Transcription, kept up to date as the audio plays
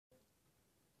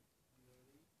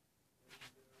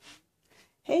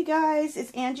Hey guys,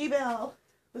 it's Angie Bell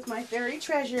with my fairy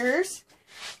treasures.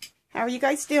 How are you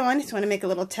guys doing? Just want to make a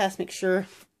little test, make sure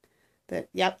that,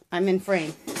 yep, I'm in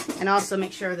frame. And also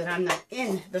make sure that I'm not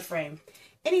in the frame.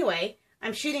 Anyway,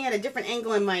 I'm shooting at a different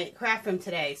angle in my craft room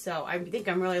today, so I think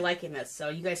I'm really liking this. So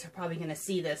you guys are probably going to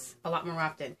see this a lot more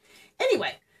often.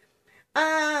 Anyway,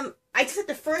 I just have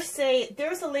to first say,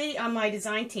 there's a lady on my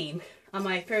design team, on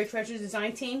my Fairy Treasures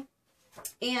design team,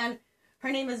 and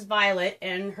her name is Violet,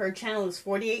 and her channel is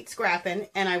 48 Scrappin',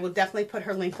 and I will definitely put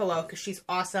her link below because she's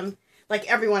awesome,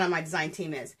 like everyone on my design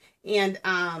team is. And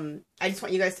I just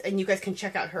want you guys, and you guys can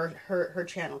check out her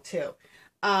channel too.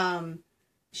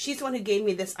 She's the one who gave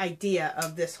me this idea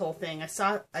of this whole thing. I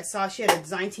saw she had a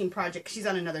design team project. She's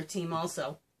on another team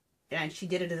also, and she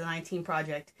did a design team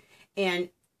project, and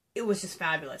it was just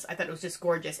fabulous. I thought it was just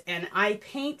gorgeous. And I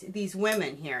paint these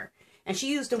women here. And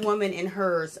she used a woman in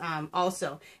hers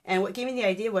also. And what gave me the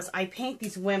idea was I paint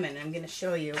these women. I'm going to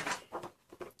show you.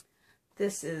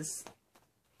 This is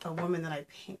a woman that I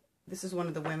paint. This is one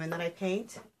of the women that I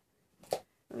paint.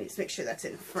 Let me just make sure that's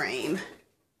in frame.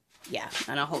 Yeah,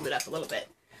 and I'll hold it up a little bit.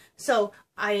 So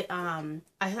I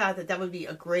thought that that would be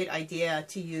a great idea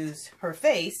to use her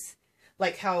face,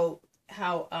 like how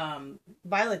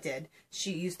Violet did.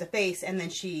 She used the face, and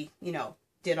then she, you know,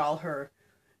 did all her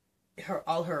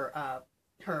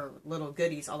little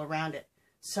goodies all around it.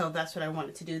 So that's what I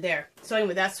wanted to do there. So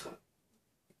anyway, that's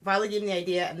Violet gave me the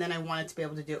idea, and then I wanted to be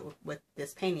able to do it with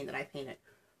this painting that I painted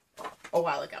a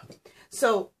while ago.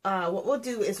 So what we'll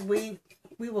do is we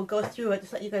will go through it,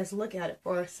 just let you guys look at it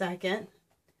for a second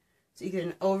so you get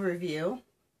an overview.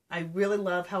 I really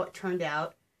love how it turned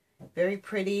out. Very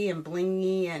pretty and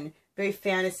blingy and very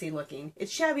fantasy looking.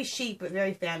 It's shabby chic, but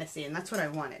very fantasy, and that's what I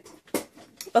wanted.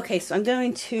 Okay, so I'm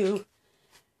going to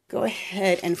go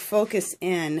ahead and focus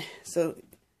in. So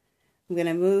I'm going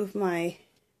to move a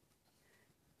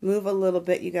little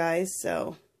bit, you guys,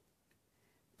 so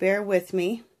bear with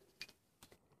me.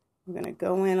 I'm going to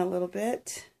go in a little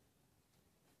bit.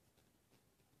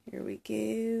 Here we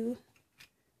go.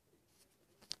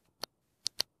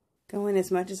 Go in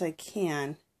as much as I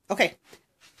can. Okay,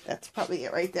 that's probably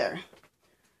it right there.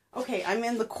 Okay, I'm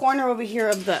in the corner over here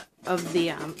of the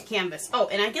canvas. Oh,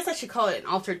 and I guess I should call it an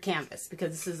altered canvas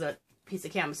because this is a piece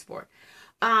of canvas board.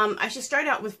 I should start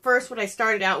out with what I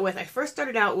started out with. I first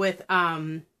started out with,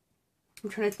 I'm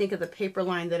trying to think of the paper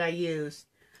line that I used.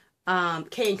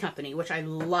 K & Company, which I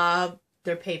love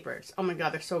their papers. Oh my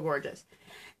God, they're so gorgeous.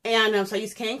 And so I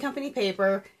used K & Company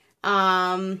paper.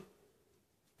 And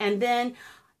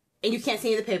you can't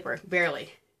see the paper,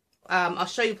 barely. I'll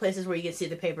show you places where you can see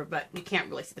the paper, but you can't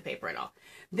really see the paper at all.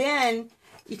 Then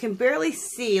you can barely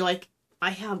see, like, I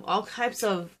have all types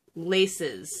of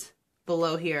laces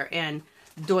below here and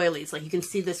doilies. Like, you can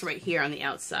see this right here on the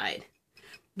outside.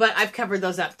 But I've covered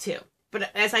those up too. But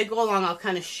as I go along, I'll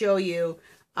kind of show you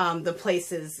the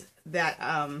places that,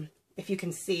 if you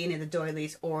can see any of the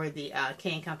doilies or the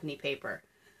K & Company paper.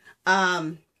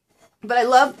 But I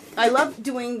love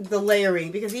doing the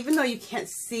layering because even though you can't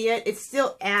see it, it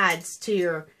still adds to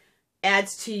your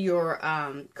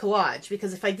collage.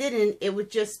 Because if I didn't, it would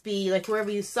just be like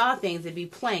wherever you saw things, it'd be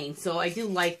plain. So I do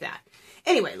like that.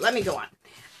 Anyway, let me go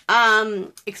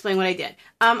on. Explain what I did.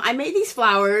 I made these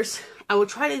flowers. I will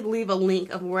try to leave a link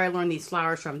of where I learned these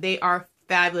flowers from. They are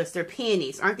fabulous. They're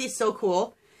peonies. Aren't these so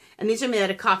cool? And these are made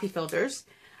out of coffee filters.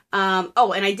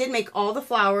 Oh, and I did make all the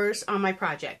flowers on my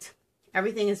project.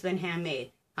 Everything has been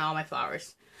handmade, all my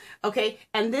flowers. Okay,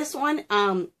 and this one,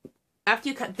 after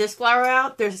you cut this flower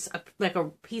out, there's like a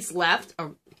piece left,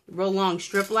 a real long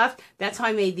strip left. That's how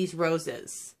I made these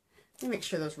roses. Let me make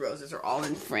sure those roses are all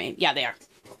in frame. Yeah, they are.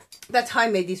 That's how I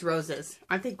made these roses.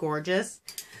 Aren't they gorgeous?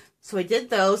 So I did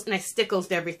those, and I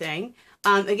stickled everything.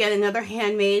 Again, another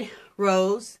handmade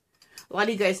rose. A lot of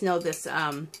you guys know this,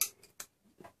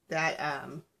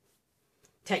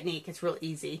 technique. It's real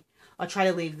easy. I'll try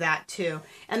to leave that too.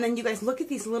 And then you guys look at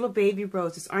these little baby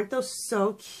roses. Aren't those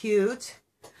so cute?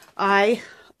 I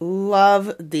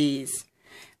love these.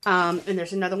 And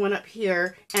there's another one up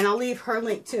here. And I'll leave her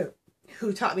link too,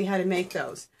 who taught me how to make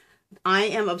those. I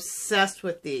am obsessed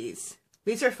with these.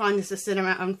 These are fun just to sit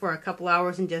around for a couple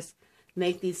hours and just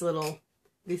make these little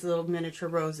miniature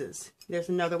roses. There's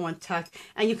another one tucked.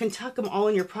 And you can tuck them all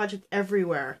in your project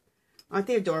everywhere. Aren't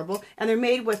they adorable? And they're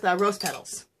made with rose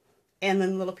petals. And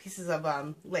then little pieces of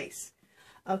lace.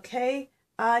 Okay,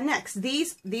 next,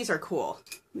 these are cool.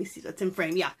 Let me see what's in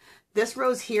frame. Yeah, this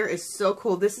rose here is so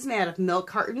cool. This is made out of milk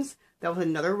cartons. That was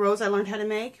another rose I learned how to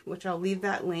make, which I'll leave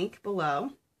that link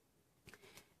below.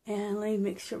 And let me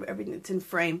make sure everything that's in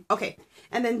frame. Okay,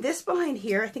 and then this behind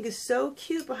here, I think is so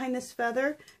cute behind this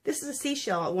feather. This is a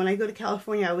seashell. When I go to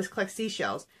California, I always collect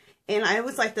seashells. And I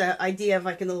always like the idea of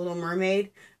like in The Little Mermaid,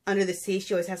 under the sea,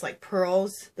 she always has like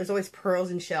pearls. There's always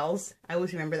pearls and shells. I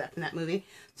always remember that from that movie.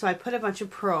 So I put a bunch of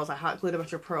pearls. I hot glued a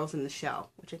bunch of pearls in the shell,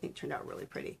 which I think turned out really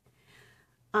pretty.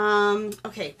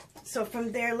 Okay, so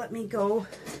from there, let me go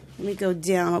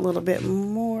down a little bit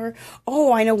more.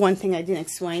 Oh, I know one thing I didn't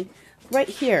explain. Right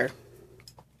here.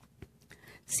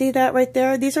 See that right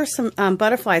there? These are some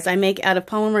butterflies I make out of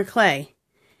polymer clay.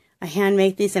 I hand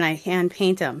make these and I hand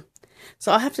paint them.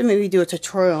 So I'll have to maybe do a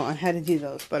tutorial on how to do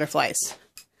those butterflies.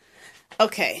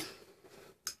 Okay.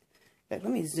 But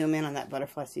let me zoom in on that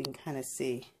butterfly so you can kind of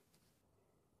see.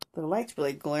 The light's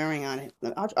really glaring on it.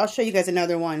 I'll show you guys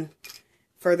another one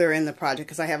further in the project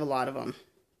because I have a lot of them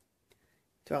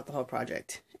throughout the whole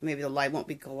project. Maybe the light won't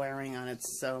be glaring on it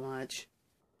so much.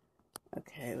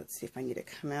 Okay, let's see if I need to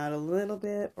come out a little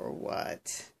bit or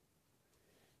what.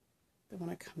 I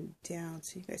want to come down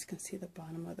so you guys can see the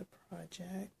bottom of the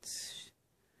project.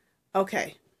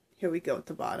 Okay, here we go at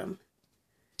the bottom.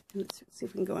 Let's see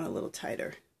if we can go in a little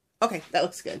tighter. Okay, that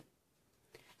looks good.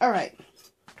 All right.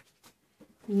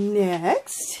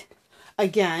 Next,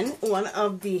 again, one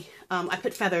of the, I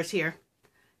put feathers here.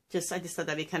 I just thought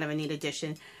that'd be kind of a neat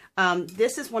addition.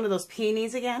 This is one of those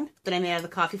peonies again that I made out of the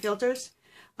coffee filters.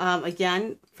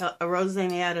 Again, roses I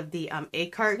made out of the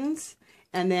egg cartons,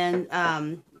 and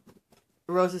then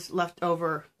roses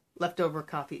leftover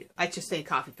coffee. I just say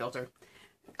coffee filter.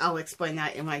 I'll explain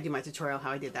that when I do my tutorial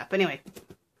how I did that. But anyway,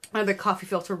 another coffee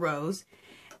filter rose,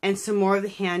 and some more of the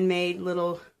handmade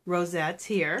little rosettes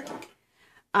here.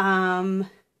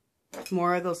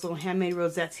 More of those little handmade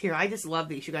rosettes here. I just love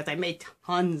these, you guys. I made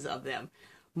tons of them.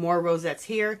 More rosettes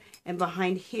here, and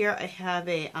behind here I have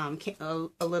a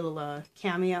little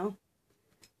cameo.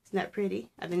 Isn't that pretty?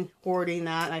 I've been hoarding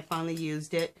that, and I finally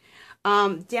used it.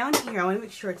 Down here, I want to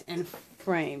make sure it's in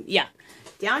frame. Yeah,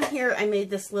 down here I made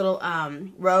this little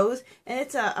rose, and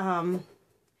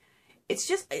it's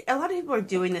just, a lot of people are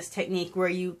doing this technique where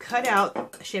you cut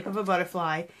out the shape of a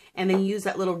butterfly and then use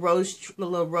that little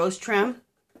rose trim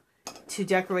to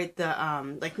decorate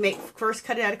the, first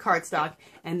cut it out of cardstock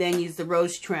and then use the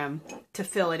rose trim to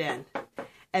fill it in.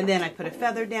 And then I put a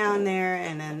feather down there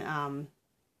and then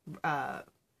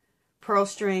pearl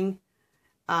string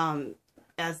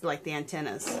as like the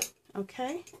antennas.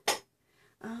 Okay.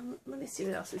 Let me see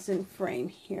what else is in frame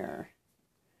here.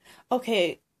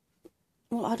 Okay.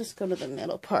 Well, I'll just go to the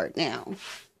middle part now.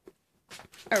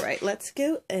 All right, let's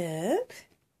go up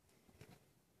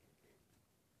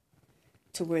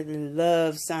to where the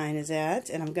love sign is at.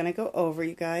 And I'm going to go over,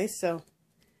 you guys, so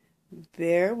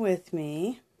bear with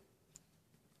me.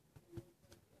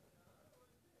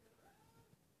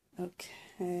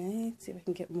 Okay, let's see if I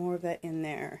can get more of that in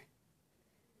there.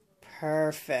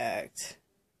 Perfect.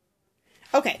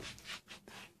 Okay.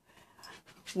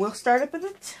 We'll start up at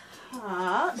the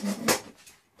top.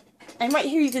 And right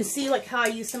here you can see like how I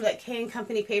use some of that K &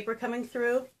 Company paper coming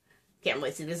through. Can't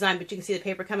really see the design, but you can see the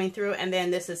paper coming through. And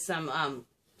then this is some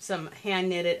hand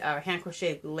knitted or hand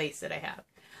crocheted lace that I have.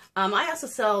 I also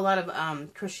sell a lot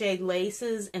of crocheted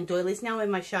laces and doilies now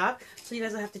in my shop, so you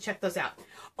guys will have to check those out.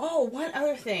 Oh, one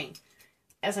other thing,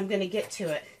 as I'm going to get to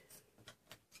it,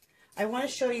 I want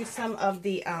to show you some of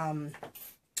the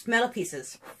metal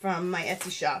pieces from my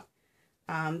Etsy shop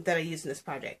that I use in this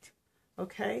project.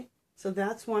 Okay, so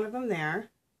that's one of them there,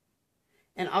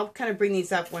 and I'll kind of bring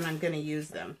these up when I'm going to use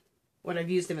them, when I've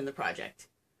used them in the project.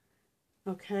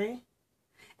 Okay,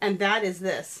 and that is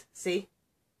this. See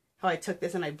how I took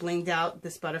this and I blinged out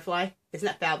this butterfly? Isn't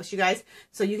that fabulous, you guys?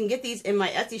 So you can get these in my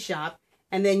Etsy shop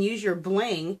and then use your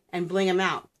bling and bling them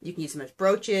out. You can use them as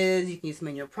brooches, you can use them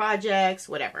in your projects,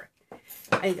 whatever.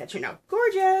 I think that turned out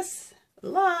gorgeous.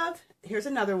 Love. Here's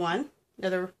another one,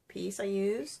 another piece I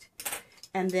used,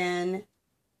 and then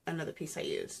another piece I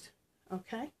used.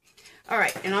 Okay. All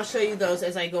right, and I'll show you those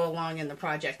as I go along in the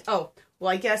project. Oh, well,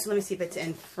 I guess, let me see if it's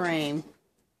in frame.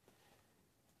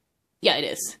 Yeah, it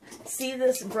is. See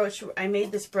this brooch? I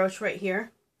made this brooch right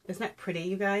here. Isn't that pretty,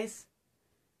 you guys?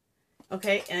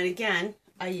 Okay, and again,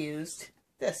 I used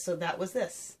this, so that was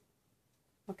this.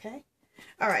 Okay?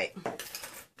 All right.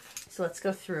 So let's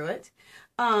go through it.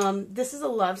 This is a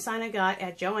love sign I got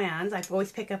at Joann's. I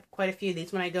always pick up quite a few of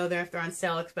these when I go there, if they're on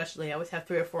sale especially. I always have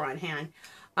 3 or 4 on hand.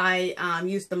 I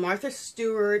used the Martha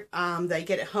Stewart that I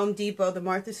get at Home Depot, the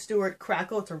Martha Stewart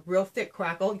crackle. It's a real thick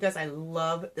crackle. You guys, I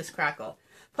love this crackle.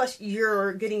 Plus,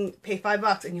 you're pay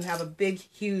 $5 and you have a big,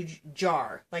 huge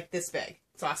jar, like this big.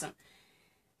 It's awesome.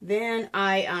 Then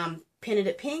I painted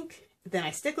it pink. Then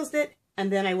I stickled it.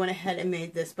 And then I went ahead and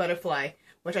made this butterfly,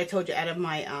 which I told you out of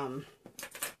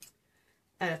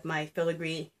my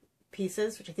filigree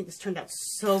pieces, which I think has turned out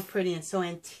so pretty and so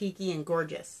antique-y and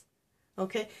gorgeous.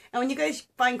 Okay, and when you guys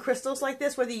find crystals like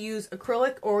this, whether you use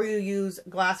acrylic or you use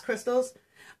glass crystals,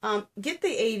 get the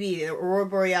AV, the Aurora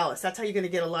Borealis. That's how you're going to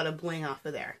get a lot of bling off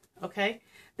of there. Okay,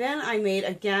 then I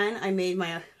made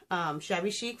my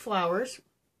Shabby Chic flowers,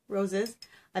 roses.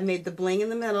 I made the bling in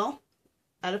the middle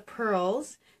out of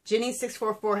pearls. Ginny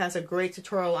 644 has a great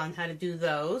tutorial on how to do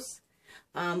those.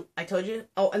 I told you.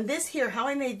 Oh, and this here, how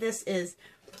I made this is,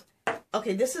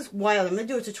 okay, this is wild. I'm going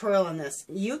to do a tutorial on this.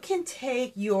 You can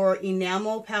take your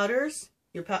enamel powders,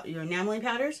 your enameling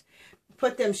powders,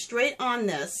 put them straight on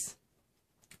this,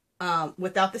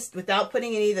 without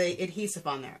putting any of the adhesive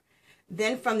on there.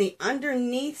 Then from the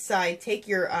underneath side, take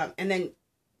your, and then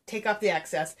take off the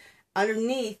excess.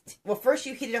 Underneath, well, first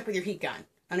you heat it up with your heat gun,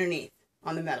 underneath,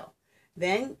 on the metal.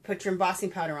 Then put your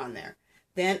embossing powder on there.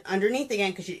 Then underneath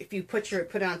again, because if you put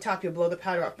it on top, you'll blow the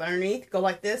powder up. But underneath, go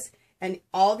like this, and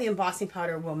all the embossing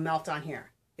powder will melt on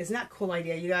here. Isn't that a cool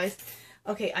idea, you guys?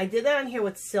 Okay, I did that on here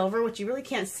with silver, which you really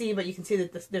can't see, but you can see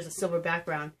that there's a silver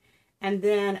background. And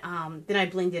then I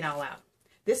blinged it all out.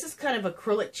 This is kind of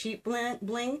acrylic cheap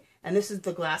bling, and this is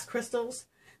the glass crystals.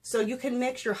 So you can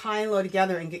mix your high and low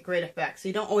together and get great effects. So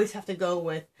you don't always have to go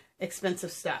with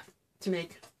expensive stuff to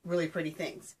make really pretty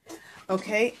things.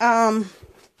 Okay, let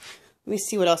me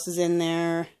see what else is in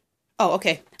there. Oh,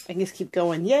 okay, I can just keep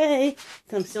going. Yay,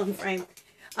 because I'm still in frame.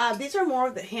 These are more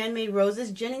of the handmade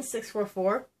roses. Ginny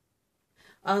 644.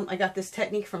 I got this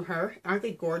technique from her. Aren't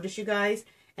they gorgeous, you guys?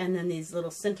 And then these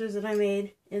little centers that I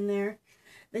made in there.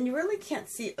 Then you really can't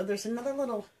see. Oh, there's another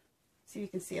little, see if you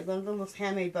can see a little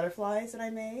handmade butterflies that I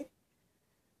made.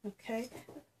 Okay,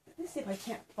 let me see if I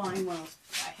can't find one.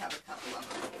 I have a couple of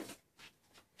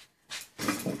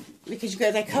them. Because you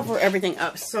guys, I cover everything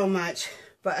up so much.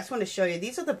 But I just want to show you.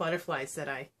 These are the butterflies that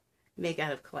I make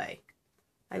out of clay.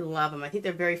 I love them. I think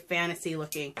they're very fantasy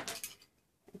looking.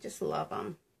 I just love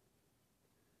them.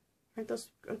 Aren't those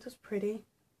pretty?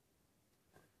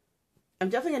 I'm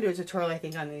definitely going to do a tutorial, I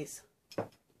think, on these.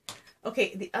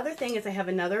 Okay, the other thing is I have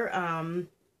another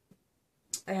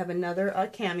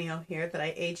cameo here that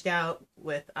I aged out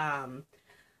with, what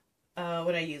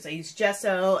I use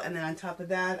gesso, and then on top of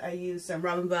that, I use some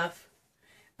Robin Buff,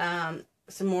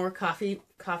 some more coffee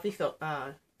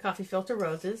filter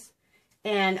roses.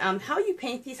 And how you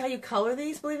paint these, how you color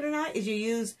these, believe it or not, is you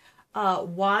use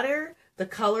water, the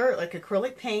color, like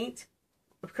acrylic paint,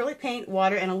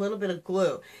 water, and a little bit of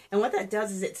glue. And what that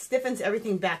does is it stiffens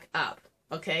everything back up,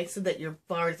 okay, so that your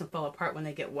flower doesn't fall apart when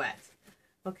they get wet.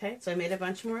 Okay, so I made a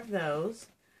bunch more of those.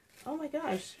 Oh my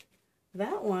gosh,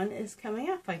 that one is coming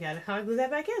up. I gotta hot glue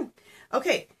that back in.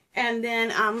 Okay, and then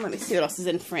let me see what else is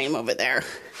in frame over there.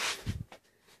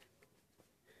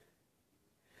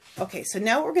 Okay, so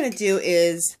now what we're gonna do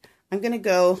is I'm gonna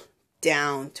go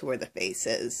down to where the face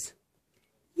is.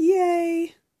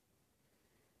 Yay!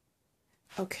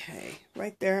 Okay,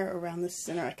 right there around the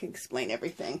center, I can explain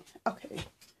everything. Okay.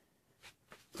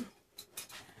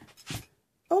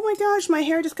 Oh my gosh, my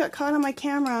hair just got caught on my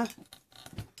camera.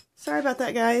 Sorry about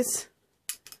that, guys.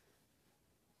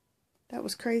 That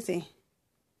was crazy.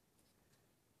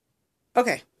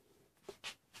 Okay.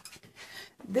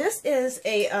 This is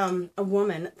a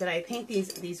woman that I paint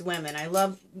these women. I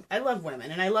love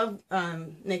women, and I love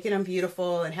making them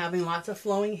beautiful and having lots of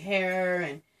flowing hair.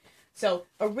 And so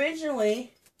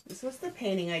originally, this was the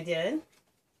painting I did.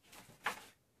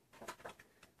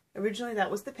 Originally, that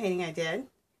was the painting I did,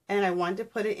 and I wanted to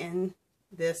put it in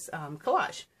this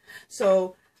collage.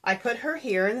 So I put her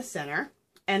here in the center,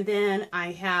 and then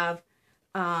I have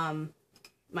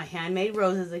my handmade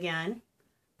roses again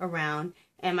around,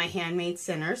 and my handmade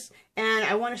centers. And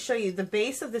I want to show you the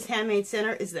base of this handmade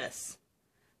center is this.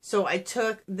 So I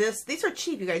took this. These are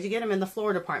cheap, you guys. You get them in the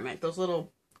floral department. Those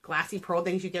little glassy pearl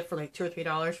things you get for like $2 or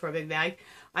 $3 for a big bag.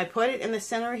 I put it in the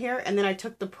center here, and then I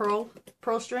took the pearl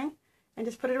string and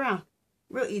just put it around.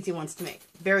 Real easy ones to make.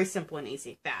 Very simple and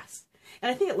easy, fast.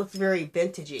 And I think it looks very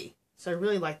vintagey. So I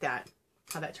really like that,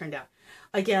 how that turned out.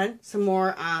 Again, some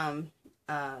more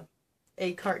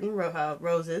egg carton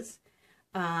roses.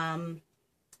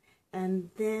 And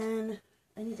then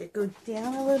I need to go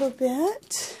down a little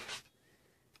bit.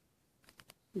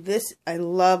 This, I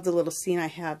love the little scene I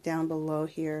have down below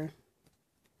here.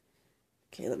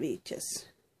 Okay, let me just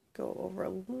go over a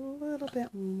little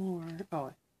bit more.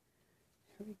 Oh,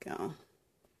 here we go.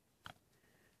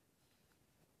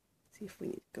 See if we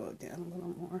need to go down a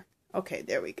little more. Okay,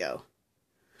 there we go.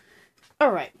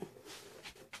 All right.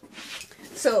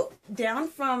 So down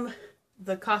from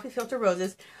the coffee filter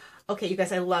roses, Okay, you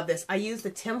guys, I love this. I use the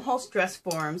Tim Holtz dress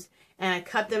forms, and I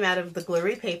cut them out of the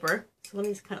glittery paper. So let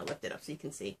me just kind of lift it up so you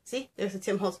can see. See, there's a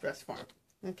Tim Holtz dress form,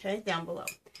 okay, down below.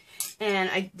 And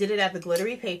I did it out of the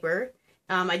glittery paper.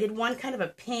 I did one kind of a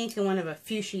pink and one of a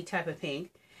fuchsia type of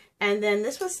pink. And then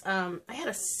this was, I had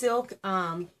a silk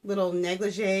little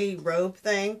negligee robe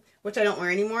thing, which I don't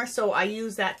wear anymore. So I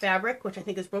used that fabric, which I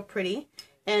think is real pretty,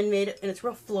 and made it, and it's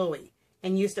real flowy,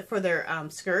 and used it for their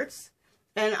skirts.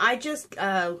 And I just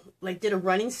like did a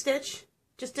running stitch,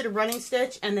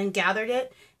 and then gathered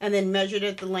it, and then measured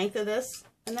it the length of this,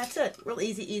 and that's it. Real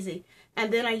easy.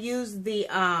 And then I used the,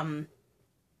 oh,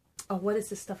 what is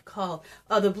this stuff called?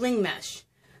 Oh, the bling mesh.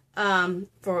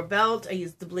 For a belt, I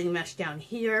used the bling mesh down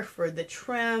here for the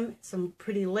trim, some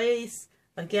pretty lace,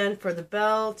 again for the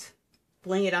belt,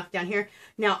 bling it off down here.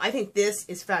 Now, I think this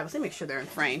is fabulous. Let me make sure they're in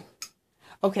frame.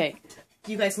 Okay,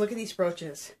 you guys look at these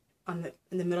brooches in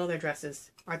the middle of their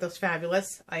dresses. Aren't those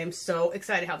fabulous? I am so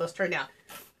excited how those turned out.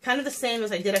 Kind of the same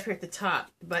as I did up here at the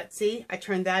top, but see, I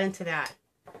turned that into that.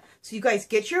 So you guys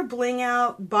get your bling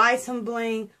out, buy some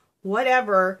bling,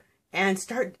 whatever, and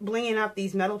start blinging up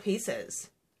these metal pieces.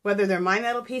 Whether they're my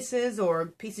metal pieces or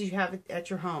pieces you have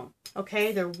at your home.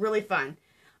 Okay, they're really fun.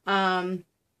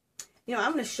 You know,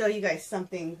 I'm going to show you guys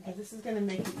something, because this is going to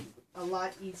make it a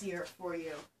lot easier for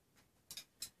you.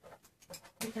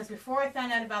 Because before I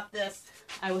found out about this,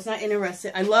 I was not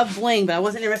interested. I love bling, but I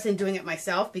wasn't interested in doing it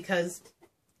myself because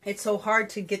it's so hard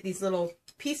to get these little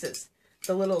pieces,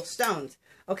 the little stones.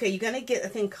 Okay, you're going to get a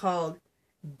thing called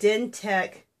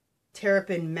Dentec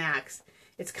Terrapin Max.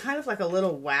 It's kind of like a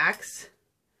little wax.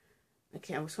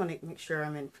 Okay, I just want to make sure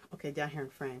I'm in, okay, down here in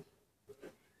frame.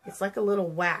 It's like a little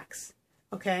wax,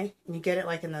 okay? And you get it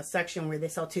like in the section where they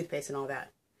sell toothpaste and all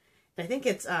that. And I think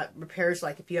it's repairs,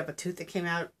 like if you have a tooth that came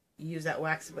out, you use that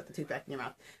wax to put the tooth back in your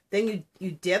mouth. Then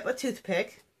you dip a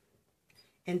toothpick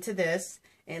into this,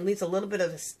 and it leaves a little bit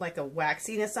of like a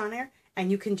waxiness on there, and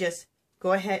you can just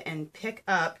go ahead and pick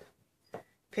up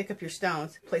your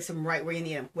stones, place them right where you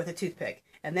need them with a toothpick.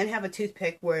 And then have a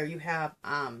toothpick where you have,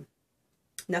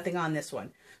 nothing on this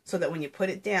one, so that when you put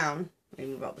it down, let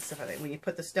me move all the stuff out of it. When you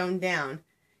put the stone down,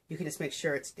 you can just make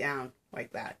sure it's down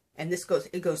like that. And this goes,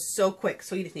 it goes so quick.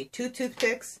 So you just need 2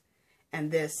 toothpicks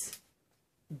and this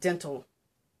dental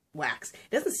wax.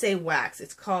 It doesn't say wax.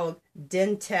 It's called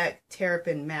Dentec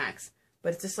Terrapin Max,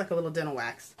 but it's just like a little dental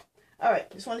wax. All right,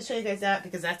 just want to show you guys that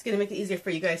because that's going to make it easier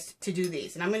for you guys to do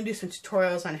these. And I'm going to do some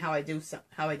tutorials on how I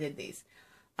did these.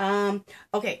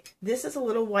 Okay, this is a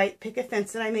little white picket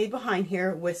fence that I made behind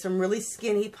here with some really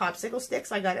skinny popsicle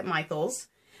sticks I got at Michael's.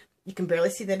 You can barely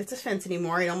see that it's a fence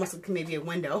anymore. It almost looks like maybe a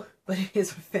window, but it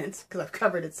is a fence because I've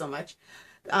covered it so much.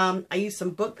 I used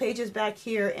some book pages back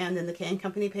here and then the Can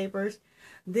Company papers.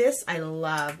 This I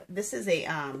love. This is a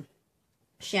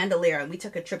chandelier. We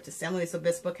took a trip to San Luis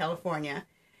Obispo, California,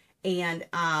 and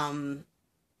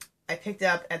I picked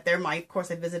up at their, of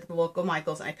course I visited the local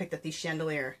Michael's, and I picked up these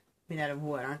chandelier made out of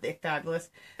wood. Aren't they fabulous?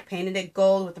 Painted it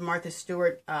gold with the Martha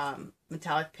Stewart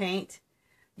metallic paint.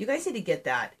 You guys need to get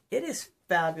that. It is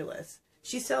fabulous.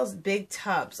 She sells big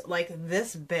tubs like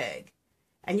this big,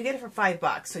 and you get it for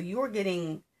 $5. So you are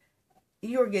getting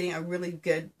a really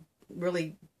good,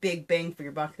 really big bang for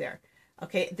your buck there.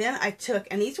 Okay, then I took,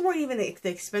 and these weren't even the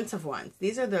expensive ones.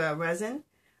 These are the resin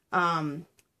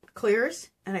clears,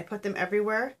 and I put them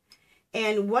everywhere.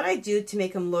 And what I do to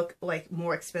make them look like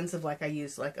more expensive, like I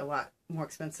use like a lot more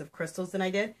expensive crystals than I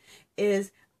did,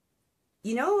 is,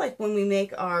 you know, like when we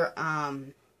make our,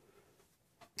 I'm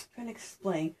trying to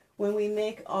explain, when we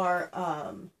make our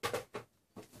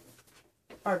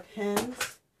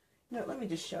pens, no, let me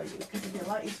just show you, because it'd be a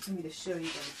lot easier for me to show you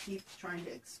than keep trying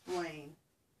to explain.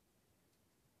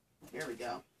 Here we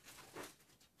go.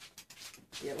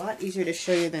 It'd be a lot easier to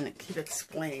show you than to keep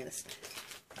explaining this.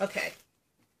 Okay.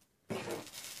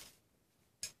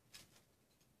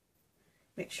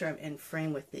 Make sure I'm in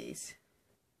frame with these.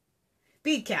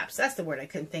 Bead caps, that's the word I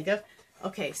couldn't think of.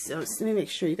 Okay, so let me make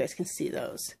sure you guys can see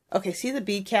those. Okay, see the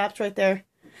bead caps right there?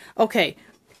 Okay,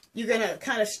 you're going to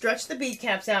kind of stretch the bead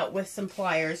caps out with some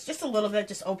pliers, just a little bit,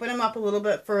 just open them up a little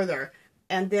bit further.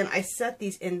 And then I set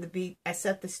these in I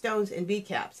set the stones in bead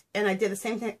caps. And I did the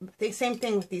same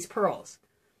thing with these pearls.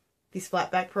 These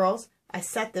flat back pearls. I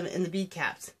set them in the bead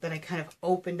caps that I kind of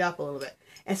opened up a little bit.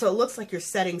 And so it looks like you're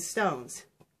setting stones.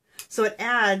 So it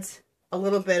adds a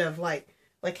little bit of like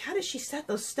how does she set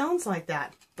those stones like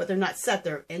that? But they're not set,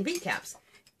 they're in bead caps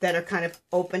that are kind of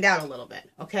opened out a little bit,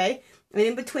 okay? And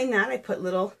in between that, I put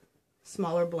little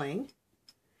smaller bling.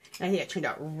 And I think it turned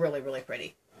out really, really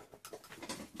pretty.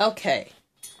 Okay.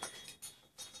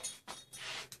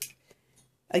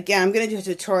 Again, I'm going to do a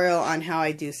tutorial on how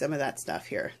I do some of that stuff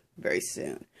here. very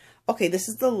soon. Okay, this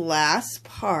is the last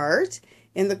part.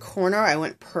 In the corner, I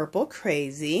went purple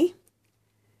crazy.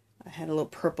 I had a little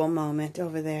purple moment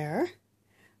over there.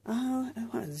 I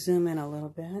want to zoom in a little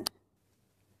bit.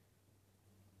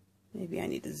 Maybe I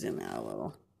need to zoom out a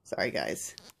little. Sorry,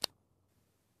 guys.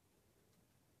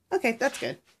 Okay, that's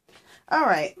good. All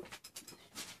right.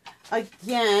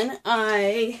 Again,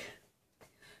 I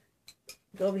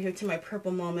go over here to my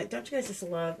purple moment. Don't you guys just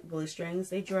love glue strings?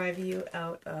 They drive you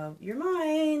out of your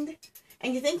mind.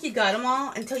 And you think you got them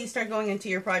all until you start going into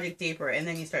your project deeper, and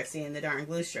then you start seeing the darn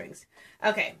glue strings.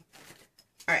 Okay.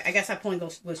 All right, I guess I'm pulling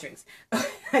those glue strings.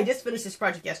 I just finished this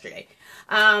project yesterday.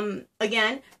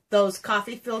 Again, those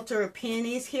coffee filter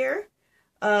peonies here.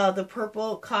 The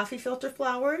purple coffee filter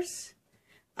flowers.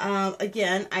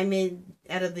 Again, I made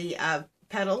out of the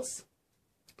petals,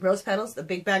 rose petals, the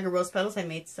big bag of rose petals. I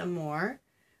made some more.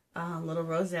 Little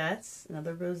rosettes.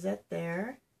 Another rosette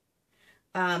there.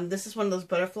 This is one of those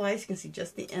butterflies. You can see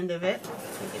just the end of it.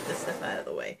 Let me get this stuff out of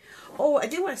the way. Oh, I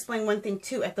do want to explain one thing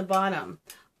too at the bottom.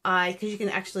 Because you can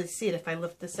actually see it if I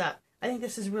lift this up. I think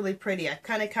this is really pretty. I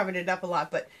kind of covered it up a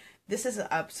lot, but this is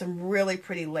some really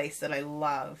pretty lace that I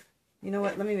love. You know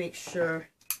what? Let me make sure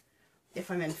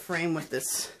if I'm in frame with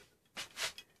this.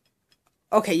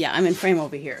 Okay, yeah, I'm in frame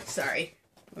over here. Sorry.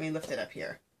 Let me lift it up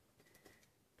here.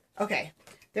 Okay.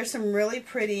 There's some really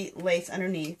pretty lace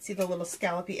underneath. See the little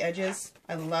scallopy edges?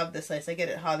 I love this lace. I get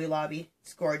it at Hobby Lobby.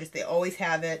 It's gorgeous. They always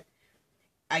have it.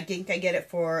 I think I get it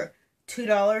for $2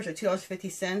 or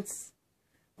 $2.50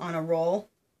 on a roll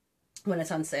when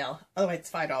it's on sale. Otherwise,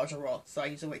 it's $5 a roll. So I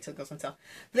usually wait till it goes on sale.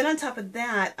 Then on top of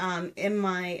that, in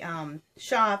my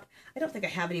shop, I don't think I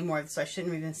have any more, so I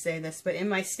shouldn't even say this, but in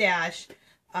my stash,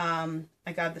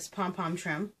 I got this pom-pom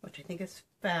trim, which I think is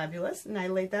fabulous, and I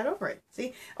laid that over it.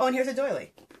 See? Oh, and here's a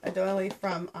doily. A doily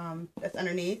from, that's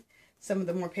underneath. Some of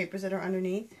the more papers that are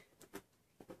underneath.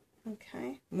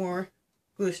 Okay. More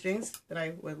glue strings that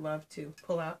I would love to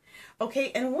pull out.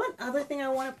 Okay, and one other thing I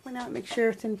want to point out, make sure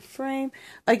it's in frame.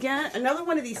 Again, another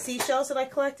one of these seashells that I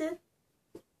collected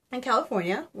in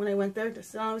California when I went there to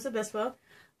San Luis Obispo.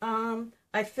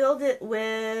 I filled it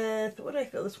with, what did I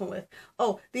fill this one with?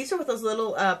 Oh, these are with those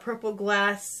little purple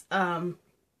glass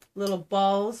little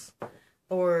balls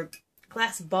or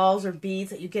glass balls or beads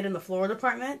that you get in the floral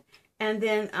department. And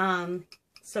then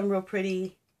some real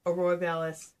pretty Aurora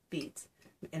Borealis beads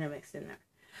intermixed in there.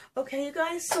 Okay, you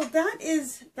guys, so that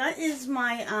is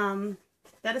my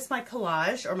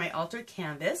collage or my altered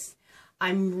canvas.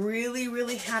 I'm really,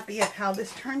 really happy at how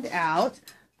this turned out.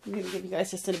 I'm going to give you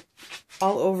guys just an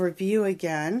all-over view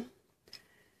again.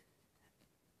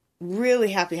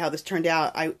 Really happy how this turned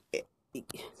out.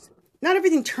 Not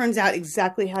everything turns out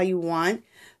exactly how you want,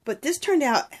 but this turned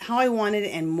out how I wanted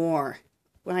it and more.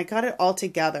 When I got it all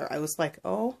together, I was like,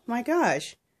 oh my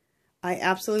gosh, I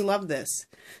absolutely love this.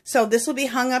 So this will be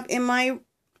hung up in my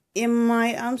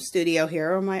studio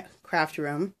here, or my craft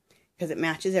room, because it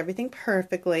matches everything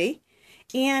perfectly.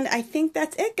 And I think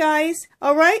that's it, guys.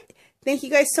 All right. Thank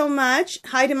you guys so much.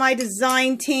 Hi to my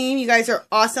design team. You guys are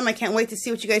awesome. I can't wait to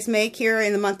see what you guys make here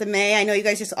in the month of May. I know you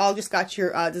guys all just got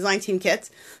your design team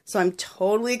kits. So I'm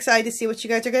totally excited to see what you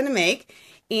guys are going to make.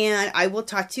 And I will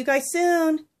talk to you guys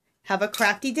soon. Have a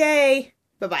crafty day.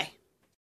 Bye-bye.